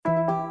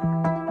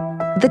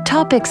The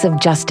topics of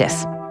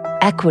justice,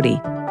 equity,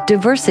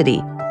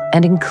 diversity,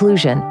 and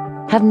inclusion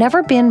have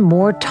never been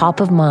more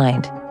top of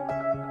mind.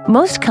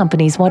 Most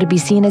companies want to be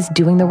seen as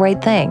doing the right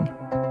thing,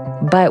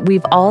 but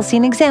we've all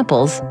seen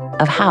examples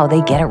of how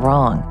they get it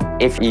wrong.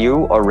 If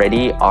you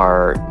already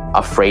are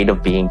afraid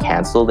of being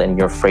canceled and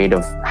you're afraid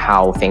of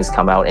how things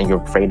come out and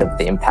you're afraid of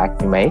the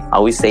impact you make, I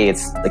always say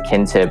it's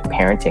akin to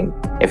parenting.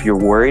 If you're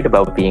worried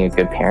about being a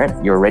good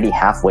parent, you're already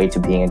halfway to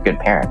being a good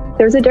parent.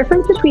 There's a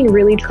difference between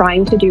really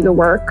trying to do the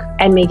work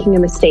and making a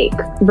mistake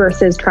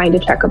versus trying to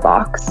check a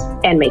box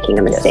and making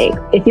a mistake.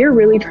 Yes. If you're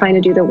really trying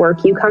to do the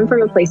work, you come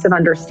from a place of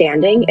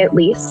understanding, at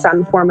least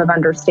some form of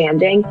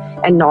understanding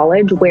and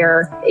knowledge,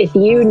 where if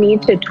you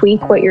need to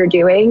tweak what you're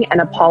doing and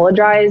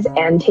apologize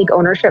and take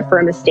ownership for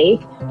a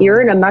mistake,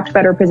 you're in a much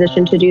better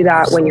position to do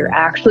that when you're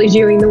actually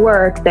doing the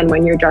work than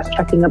when you're just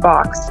checking a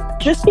box.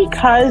 Just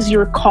because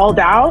you're called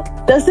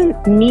out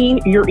doesn't mean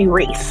you're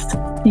erased.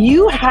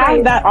 You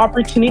have that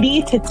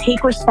opportunity to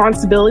take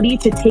responsibility,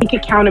 to take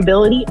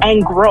accountability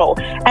and grow.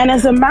 And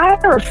as a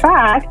matter of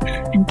fact,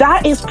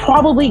 that is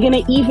probably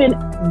going to even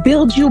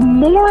build you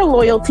more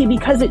loyalty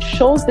because it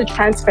shows the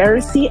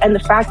transparency and the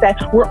fact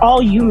that we're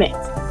all humans.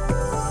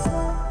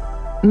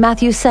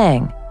 Matthew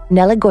Sang,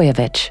 Nella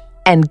Goyevich,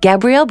 and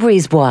Gabrielle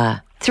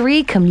Brisebois,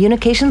 3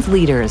 communications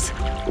leaders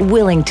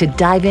willing to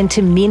dive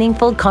into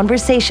meaningful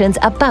conversations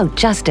about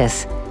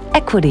justice,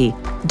 equity,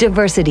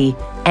 diversity,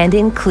 and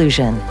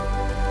inclusion.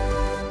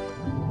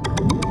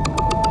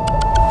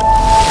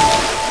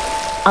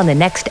 On the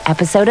next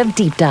episode of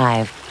Deep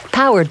Dive,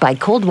 powered by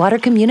Coldwater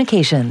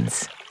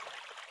Communications.